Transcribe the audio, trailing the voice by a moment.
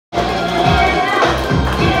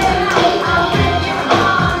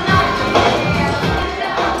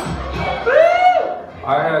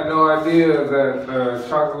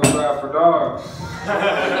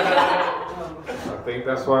I think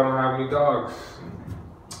that's why I don't have any dogs.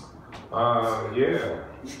 Yeah.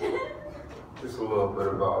 Just a little bit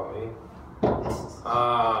about me.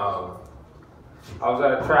 I was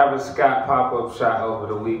at a Travis Scott pop-up shop over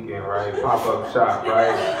the weekend, right? Pop-up shop, right?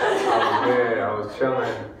 I was there, I was chilling,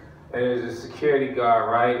 and there's a security guard,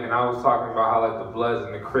 right? And I was talking about how like the Bloods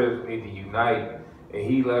and the Crips need to unite, and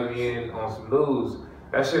he let me in on some news.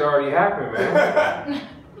 That shit already happened, man.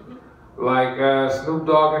 Like Snoop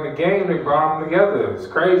Dogg in the game, they brought them together. It's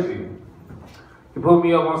crazy. He put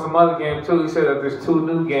me up on some other game too. He said that there's 2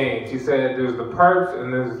 new games. He said there's the Perps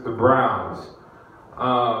and there's the Browns.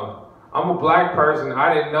 I'm a black person.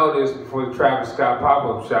 I didn't know this before the Travis Scott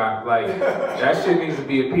pop-up shop. Like, that shit needs to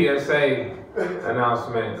be a PSA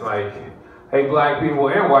announcement. Like, hey, black people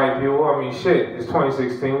and white people. I mean, shit, it's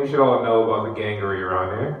 2016. We should all know about the gangery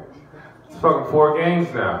around here. It's fucking 4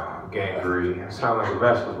 games now. Gangery. It sounds like a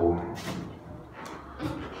vegetable.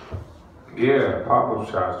 Yeah, pop-up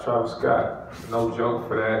shots, Travis Scott. No joke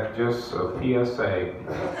for that. Just a PSA.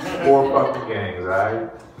 4 fucking games, alright?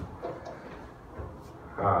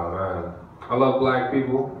 Oh man, I love black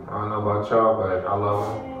people. I don't know about y'all, but I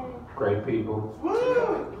love them. Great people.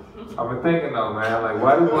 I've been thinking though, man, like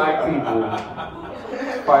why do black people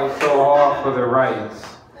fight so hard for their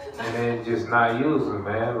rights and then just not use them,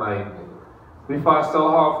 man? Like we fight so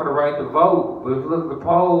hard for the right to vote, but if you look at the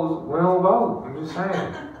polls, we don't vote. I'm just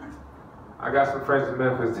saying. I got some friends in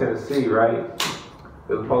Memphis, Tennessee, right?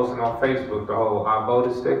 They were posting on Facebook the whole I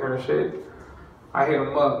voted sticker and shit. I hit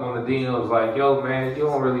him up on the DMs like, yo man, you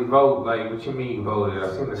don't really vote. Like, what you mean you voted?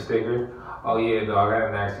 I seen the sticker. Oh yeah, dog, I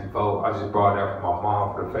didn't actually vote. I just brought that from my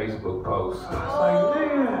mom for the Facebook post. I was like,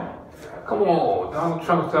 man, come on. Donald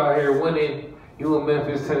Trump's out here winning. You in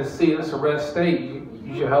Memphis, Tennessee, that's a red state.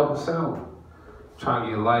 You should help us out. Trying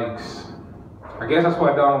to get likes. I guess that's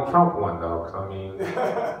why Donald Trump won though, because I mean,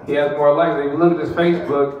 he has more likes. If you look at his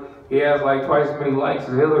Facebook, he has like twice as many likes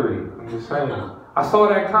as Hillary. I'm just saying. I saw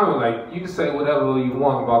that comment, like, you can say whatever you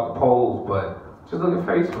want about the polls, but just look at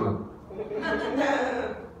Facebook.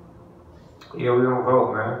 Yeah, we don't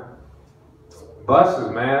vote, man.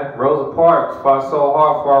 Buses, man. Rosa Parks fought so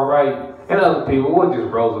hard for our right, and other people. It wasn't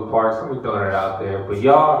just Rosa Parks, let me throw that out there. But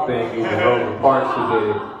y'all think it was Rosa Parks who did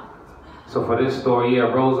it. So for this story, yeah,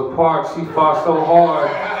 Rosa Parks, she fought so hard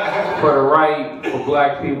for the right for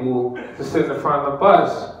black people to sit in the front of the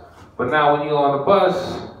bus. But now when you're on the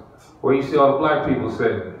bus, where you see all the black people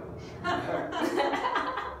sitting.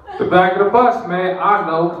 The back of the bus, man, I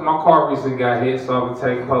know, because my car recently got hit, so I've been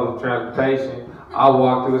taking public transportation. I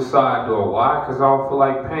walk through the side door. Why? Because I don't feel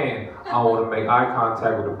like paying. I want to make eye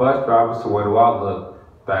contact with the bus driver, so where do I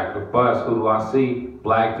look? Back of the bus. Who do I see?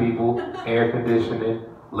 Black people, air conditioning,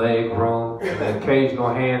 leg room, and an occasional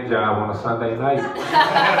hand job on a Sunday night.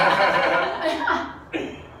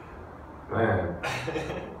 Man.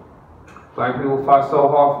 Black people fought so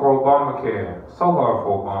hard for Obamacare. So hard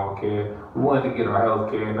for Obamacare. We wanted to get our health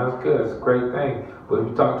care, and that's good. It's a great thing. But if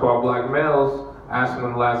you talk to our black males, ask them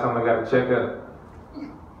when the last time they got a checkup.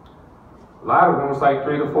 A lot of them was like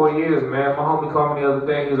 3 to 4 years, man. My homie called me the other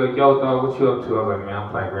day. He was like, yo, dog, what you up to? I was like, man, I'm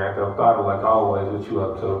playing Grand Theft Auto like always. What you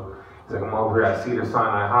up to? He's like, I'm over here at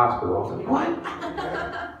Cedars-Sinai Hospital. I was like,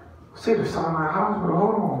 what? Cedars-Sinai Hospital?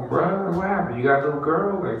 Hold on, bro. What happened? You got a little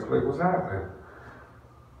girl? Like what's happening?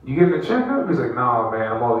 You getting a checkup? He's like, nah,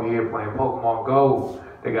 man, I'm over here playing Pokemon Go.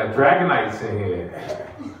 They got Dragonites in here.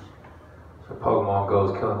 So Pokemon Go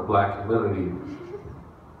is killing the black community.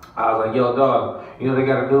 I was like, yo, dog, you know they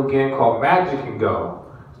got a new game called Magic and Go.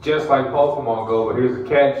 Just like Pokemon Go, but here's the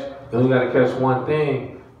catch. You only gotta catch one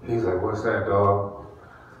thing. He's like, what's that, dog?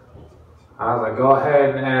 I was like, go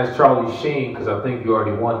ahead and ask Charlie Sheen, because I think you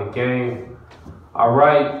already won the game. All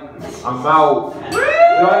right, I'm out.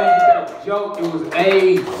 Y'all didn't get that joke, it was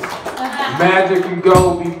AIDS. Magic and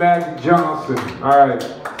Go be Magic Johnson. All right.